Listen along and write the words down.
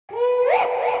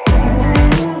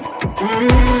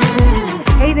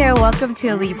Hey there, welcome to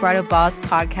Elite Bridal Boss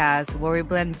Podcast, where we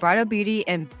blend bridal beauty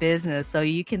and business so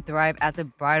you can thrive as a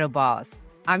bridal boss.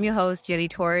 I'm your host, Jenny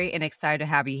Torrey, and excited to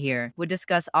have you here. We'll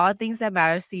discuss all things that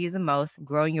matters to you the most,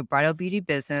 growing your bridal beauty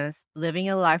business, living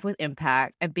a life with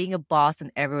impact, and being a boss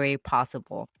in every way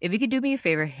possible. If you could do me a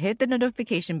favor, hit the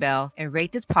notification bell and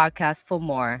rate this podcast for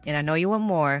more. And I know you want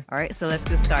more. All right, so let's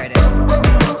get started.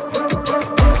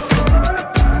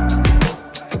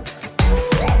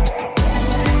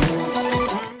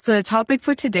 So the topic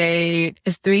for today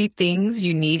is 3 things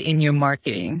you need in your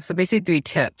marketing. So basically 3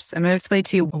 tips. I'm going to explain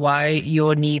to you why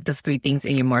you'll need those 3 things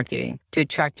in your marketing to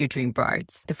attract your dream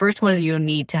brides. The first one is you'll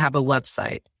need to have a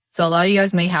website. So a lot of you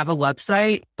guys may have a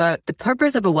website, but the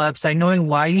purpose of a website, knowing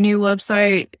why you need a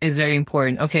website is very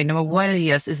important. Okay, number 1,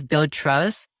 yes, is build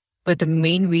trust. But the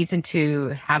main reason to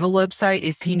have a website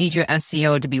is you need your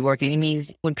SEO to be working. It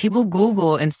means when people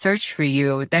Google and search for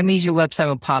you, that means your website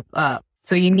will pop up.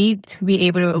 So you need to be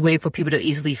able to a way for people to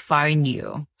easily find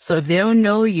you. So if they don't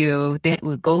know you, they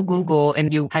will go Google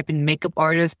and you type in makeup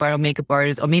artist, bridal makeup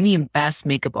artist, or maybe even best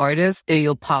makeup artist, then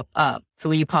you'll pop up. So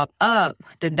when you pop up,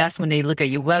 then that's when they look at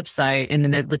your website and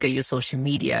then they look at your social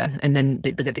media and then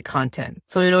they look at the content.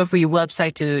 So in order for your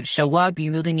website to show up,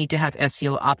 you really need to have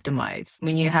SEO optimized.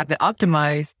 When you have it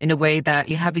optimized in a way that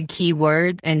you have a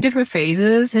keyword and different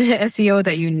phases SEO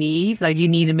that you need, like you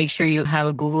need to make sure you have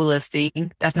a Google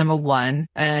listing. That's number 1.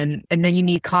 And then you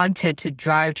need content to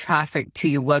drive traffic to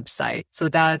your website. So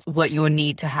that's what you'll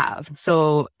need to have.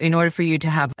 So in order for you to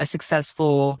have a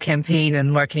successful campaign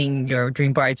and marketing your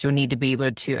dream brides, you'll need to be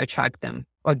able to attract them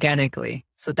organically.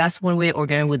 So that's one way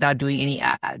organic without doing any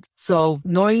ads. So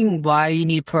knowing why you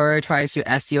need to prioritize your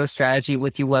SEO strategy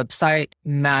with your website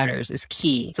matters, is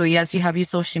key. So yes, you have your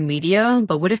social media,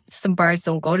 but what if some brides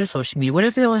don't go to social media? What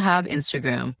if they don't have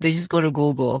Instagram? They just go to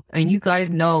Google. And you guys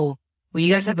know, when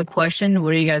you guys have a question,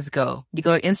 where do you guys go? You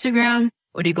go to Instagram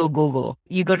or do you go Google?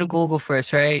 You go to Google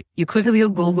first, right? You quickly go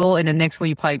Google and the next one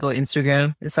you probably go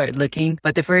Instagram and start looking.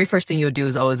 But the very first thing you'll do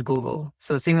is always Google.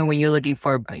 So same when you're looking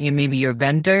for maybe your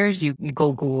vendors, you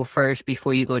go Google first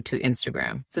before you go to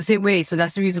Instagram. So same way. So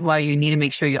that's the reason why you need to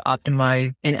make sure you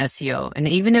optimize in SEO. And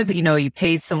even if, you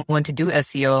paid someone to do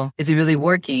SEO, is it really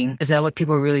working? Is that what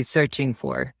people are really searching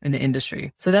for in the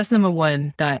industry? So that's number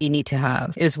 1 that you need to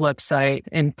have is website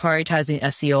and prioritizing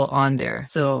SEO on there.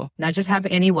 So not just have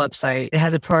any website. It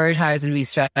has to prioritize and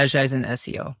re-strategize in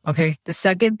SEO. Okay. The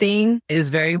second thing is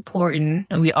very important,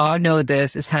 and we all know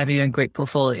this, is having a great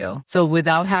portfolio. So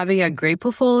without having a great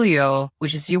portfolio,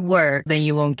 which is your work, then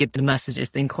you won't get the messages,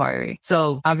 the inquiry.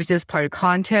 So obviously it's part of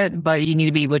content, but you need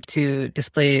to be able to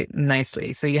display it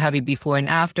nicely. So you have your before and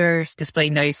afters, display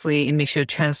nicely and make sure to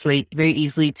translate very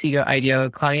easily to your ideal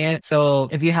client. So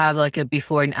if you have like a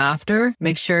before and after,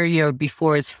 make sure your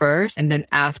before is first and then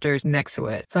after is next to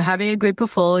it. So having a great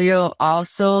portfolio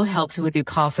also helps with your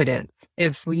confidence.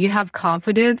 If you have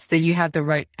confidence, then you have the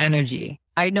right energy.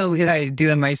 I know because I do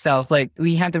it myself. Like when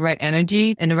you have the right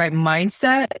energy and the right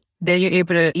mindset, then you're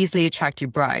able to easily attract your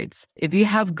brides. If you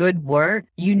have good work,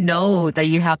 you know that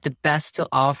you have the best to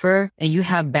offer and you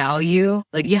have value.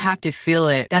 Like you have to feel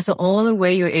it. That's the only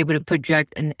way you're able to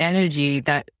project an energy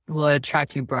that will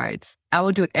attract your brides. I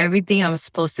will do everything I'm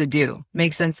supposed to do.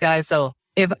 Make sense, guys? So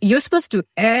if you're supposed to do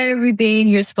everything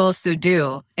you're supposed to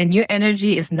do and your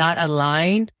energy is not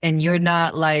aligned and you're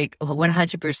not like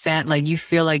 100%, like you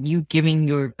feel like you giving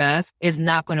your best, it's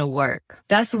not going to work.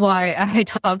 That's why I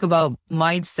talk about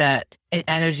mindset and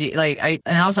energy. And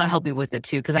also I help you with it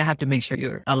too, because I have to make sure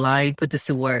you're aligned for this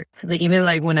to work. Like even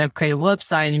like when I create a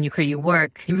website and you create your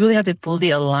work, you really have to fully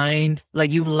align.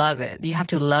 Like you love it. You have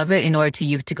to love it in order to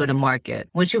you to go to market.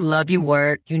 Once you love your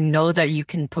work, you know that you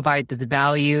can provide this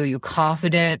value. You're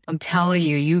confident. I'm telling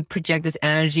you, you project this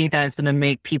energy that is going to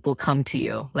make people come to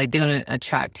you. Like they're going to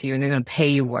attract to you and they're going to pay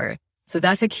you work. So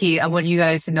that's the key. I want you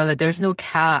guys to know that there's no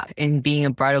cap in being a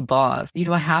bridal boss. You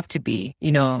don't have to be,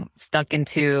 stuck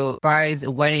into brides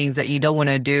weddings that you don't want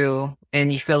to do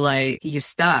and you feel like you're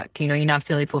stuck, you're not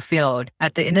feeling fulfilled.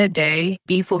 At the end of the day,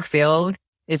 being fulfilled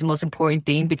is the most important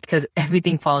thing because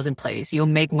everything falls in place. You'll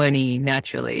make money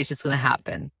naturally. It's just going to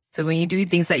happen. So when you do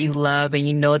things that you love and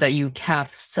you know that you have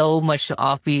so much to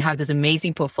offer, you have this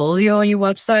amazing portfolio on your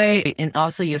website and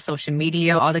also your social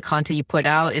media, all the content you put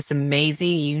out is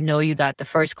amazing. You know you got the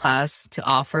first class to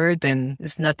offer, then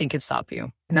nothing can stop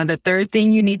you. Now, the third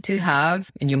thing you need to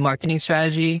have in your marketing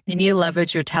strategy, you need to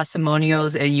leverage your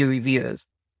testimonials and your reviews.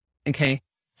 Okay.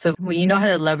 So when you know how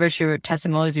to leverage your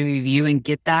testimonials and review and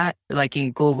get that, like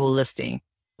in Google listing,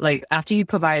 like after you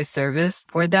provide a service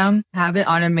for them, have it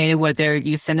automated, whether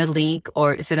you send a link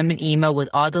or send them an email with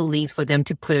all the links for them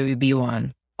to put a review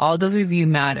on. All those reviews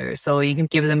matter. So you can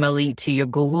give them a link to your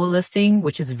Google listing,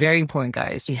 which is very important,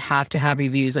 guys. You have to have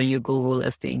reviews on your Google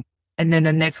listing. And then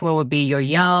the next one would be your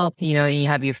Yelp, you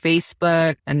have your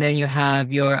Facebook, and then you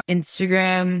have your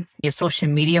Instagram, your social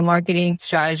media marketing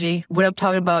strategy. What I'm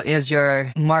talking about is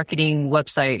your marketing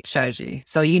website strategy.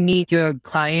 So you need your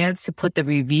clients to put the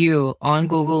review on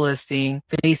Google listing,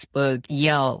 Facebook,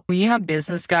 Yelp. When you have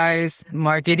business, guys,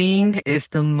 marketing is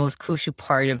the most crucial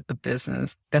part of the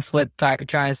business. That's what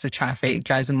drives the traffic,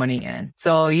 drives the money in.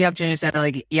 So you have to understand,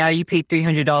 like, yeah, you pay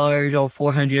 $300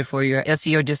 or $400 for your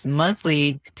SEO just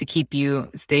monthly to keep you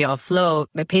stay afloat.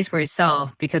 It pays for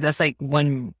itself because that's like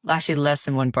actually less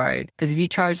than one bride. Because if you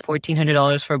charge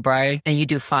 $1,400 for a bride and you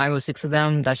do 5 or 6 of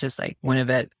them, that's just like one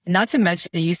event. Not to mention,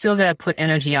 you still got to put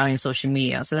energy out in social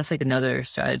media. So that's like another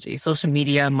strategy. Social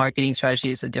media marketing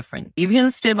strategies are different. If you're going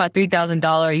to spend about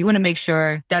 $3,000, you want to make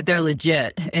sure that they're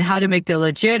legit. And how to make them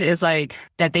legit is like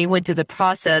that they went through the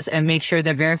process and make sure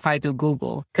they're verified through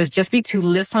Google. Because just to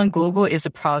list on Google is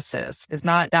a process. It's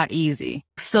not that easy.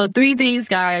 So 3 things,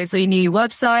 guys. So you need a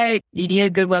website. You need a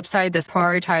good website that's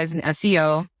prioritizing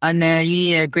SEO. And then you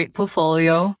need a great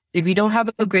portfolio. If you don't have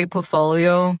a great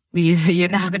portfolio, you're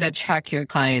not going to attract your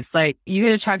clients. Like, you're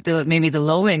going to attract maybe the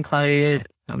low-end client.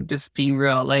 I'm just being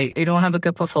real. Like, you don't have a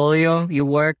good portfolio. Your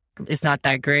work is not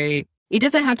that great. It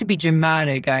doesn't have to be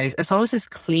dramatic, guys. As long as it's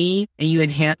clean and you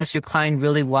enhance your client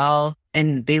really well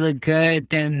and they look good,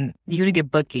 then you're going to get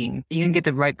booking. You're going to get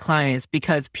the right clients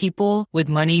because people with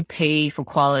money pay for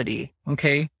quality,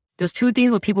 okay? There's 2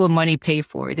 things what people with money pay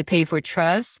for. They pay for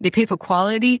trust. They pay for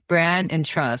quality, brand, and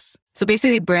trust. So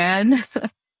basically brand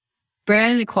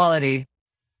and quality,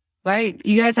 right?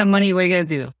 You guys have money. What are you going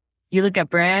to do? You look at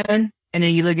brand and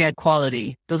then you look at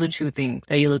quality. Those are 2 things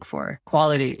that you look for.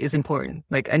 Quality is important.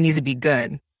 Like, it needs to be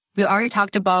good. We already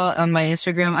talked about on my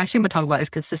Instagram. Actually, I'm going to talk about is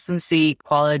consistency,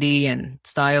 quality, and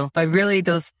style. But really,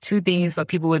 those 2 things for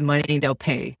people with money, they'll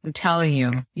pay. I'm telling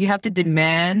you, you have to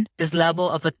demand this level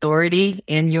of authority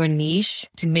in your niche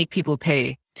to make people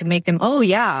pay. To make them, oh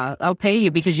yeah, I'll pay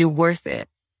you because you're worth it.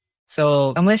 So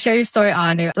I'm going to share your story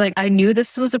on it. Like, I knew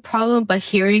this was a problem, but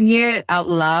hearing it out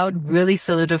loud really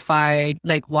solidified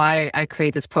like why I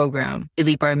create this program,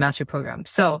 Elite Bride Master Program.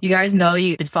 So you guys know,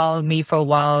 you had followed me for a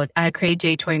while. I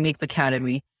created J20 Makeup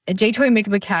Academy. And J20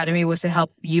 Makeup Academy was to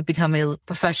help you become a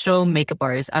professional makeup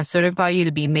artist. I certify you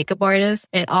to be a makeup artist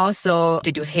and also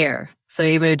to do hair. So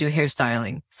you're able to do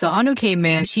hairstyling. So Anu came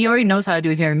in. She already knows how to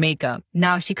do hair and makeup.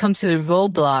 Now she comes to the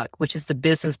roadblock, which is the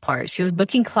business part. She was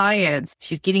booking clients.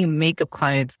 She's getting makeup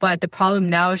clients. But the problem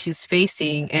now she's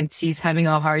facing and she's having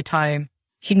a hard time.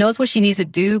 She knows what she needs to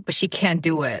do, but she can't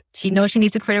do it. She knows she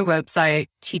needs to create a website.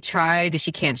 She tried and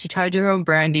she can't. She tried to do her own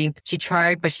branding. She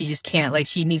tried, but she just can't. Like,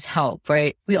 she needs help,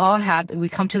 right? We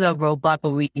come to the roadblock, but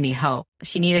we need help.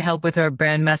 She needed help with her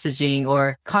brand messaging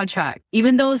or contract.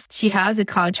 Even though she has a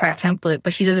contract template,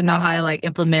 but she doesn't know how to like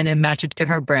implement and match it to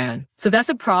her brand. So that's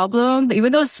a problem.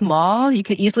 Even though it's small, you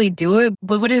can easily do it.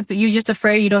 But what if you're just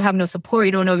afraid, you don't have no support,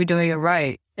 you don't know if you're doing it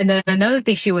right? And then another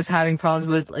thing she was having problems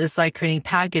with is like creating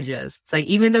packages. It's like,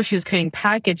 even though she was creating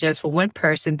packages for one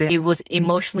person, then it was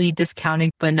emotionally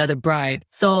discounting for another bride.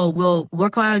 So we'll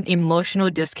work on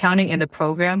emotional discounting in the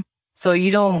program, so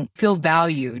you don't feel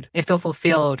valued and feel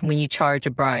fulfilled when you charge a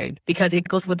bride, because it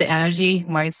goes with the energy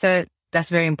mindset. That's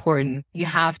very important. You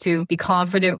have to be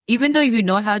confident. Even though you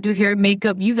know how to do hair and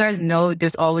makeup, you guys know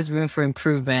there's always room for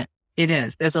improvement. It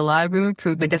is. There's a lot of room for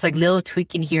improvement. There's like little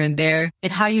tweaking here and there,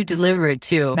 and how you deliver it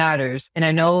too matters. And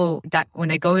I know that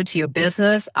when I go into your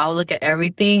business, I'll look at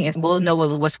everything and we'll know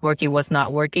what's working, what's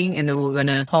not working, and then we're going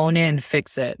to hone it and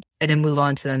fix it and then move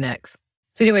on to the next.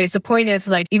 So anyways, the point is,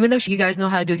 like, even though you guys know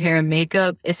how to do hair and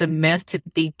makeup, it's a myth to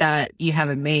think that you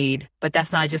haven't made. But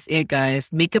that's not just it, guys.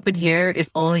 Makeup and hair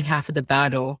is only half of the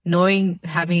battle.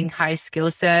 Having high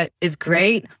skill set is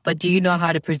great, but do you know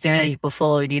how to present your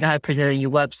portfolio? Do you know how to present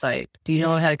your website? Do you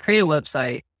know how to create a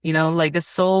website? You know, like, there's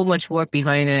so much work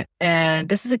behind it. And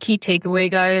this is a key takeaway,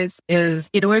 guys, is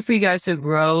in order for you guys to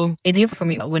grow, and even for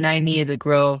me, when I needed to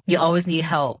grow, you always need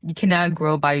help. You cannot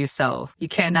grow by yourself. You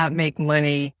cannot make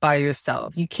money by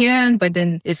yourself. You can, but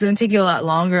then it's going to take you a lot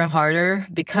longer and harder,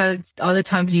 because all the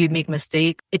times you make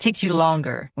mistakes, it takes you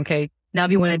longer, okay? Now,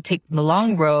 if you want to take the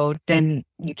long road, then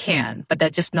you can,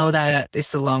 but just know that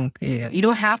it's a long, you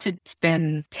don't have to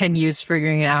spend 10 years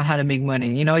figuring out how to make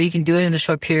money. You know, you can do it in a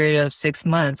short period of 6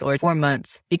 months or 4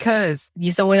 months, because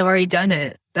someone already done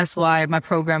it. That's why my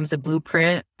program is a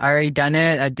blueprint. I already done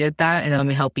it. I did that, and I'm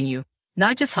helping you.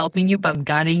 Not just helping you, but I'm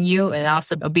guiding you, and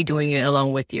also I'll be doing it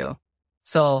along with you.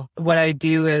 So what I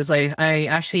do is like, I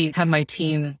actually have my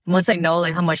team, once I know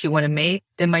like how much you want to make,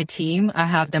 then my team, I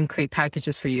have them create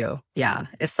packages for you. Yeah.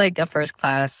 It's like a first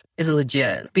class. It's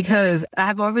legit because I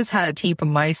have always had a team for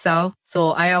myself.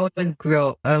 So I always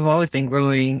grow. I've always been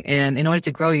growing. And in order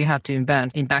to grow, you have to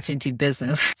invest back into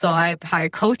business. So I've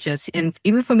hired coaches. And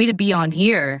even for me to be on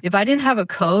here, if I didn't have a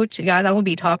coach, guys, I won't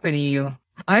be talking to you.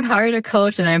 I've hired a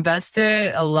coach and I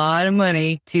invested a lot of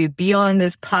money to be on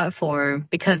this platform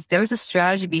because there's a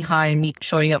strategy behind me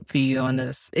showing up for you on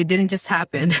this. It didn't just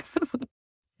happen.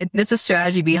 There's a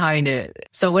strategy behind it.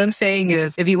 So what I'm saying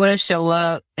is if you want to show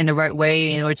up in the right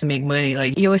way in order to make money,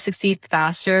 like you will succeed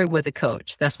faster with a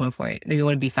coach. That's one point. If you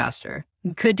want to be faster.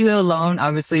 You could do it alone,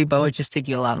 obviously, but it would just take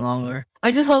you a lot longer.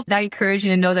 I just hope that I encourage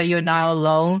you to know that you're not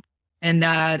alone. And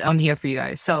that I'm here for you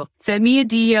guys. So send me a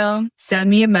DM, send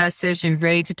me a message. I'm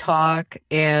ready to talk.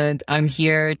 And I'm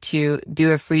here to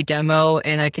do a free demo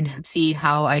and I can see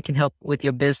how I can help with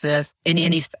your business in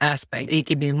any aspect. It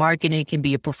can be marketing, it can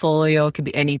be a portfolio, it can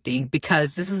be anything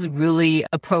because this is really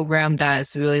a program that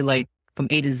is really like from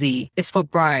A to Z. It's for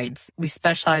brides. We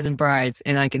specialize in brides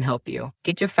and I can help you.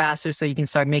 Get your faster so you can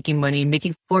start making money,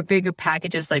 making 4-figure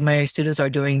packages like my students are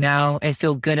doing now and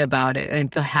feel good about it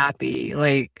and feel happy,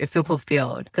 like feel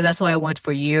fulfilled. Because that's what I want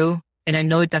for you. And I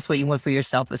know that's what you want for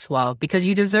yourself as well because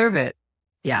you deserve it.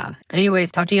 Yeah.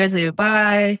 Anyways, talk to you guys later.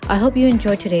 Bye. I hope you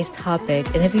enjoyed today's topic.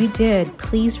 And if you did,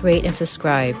 please rate and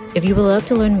subscribe. If you would love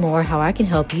to learn more how I can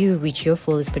help you reach your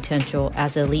fullest potential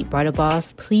as an elite bridal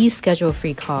boss, please schedule a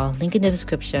free call, link in the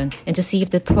description, and to see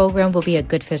if the program will be a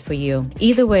good fit for you.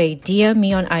 Either way, DM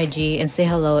me on IG and say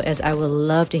hello as I would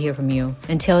love to hear from you.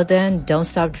 Until then, don't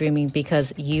stop dreaming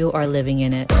because you are living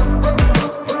in it.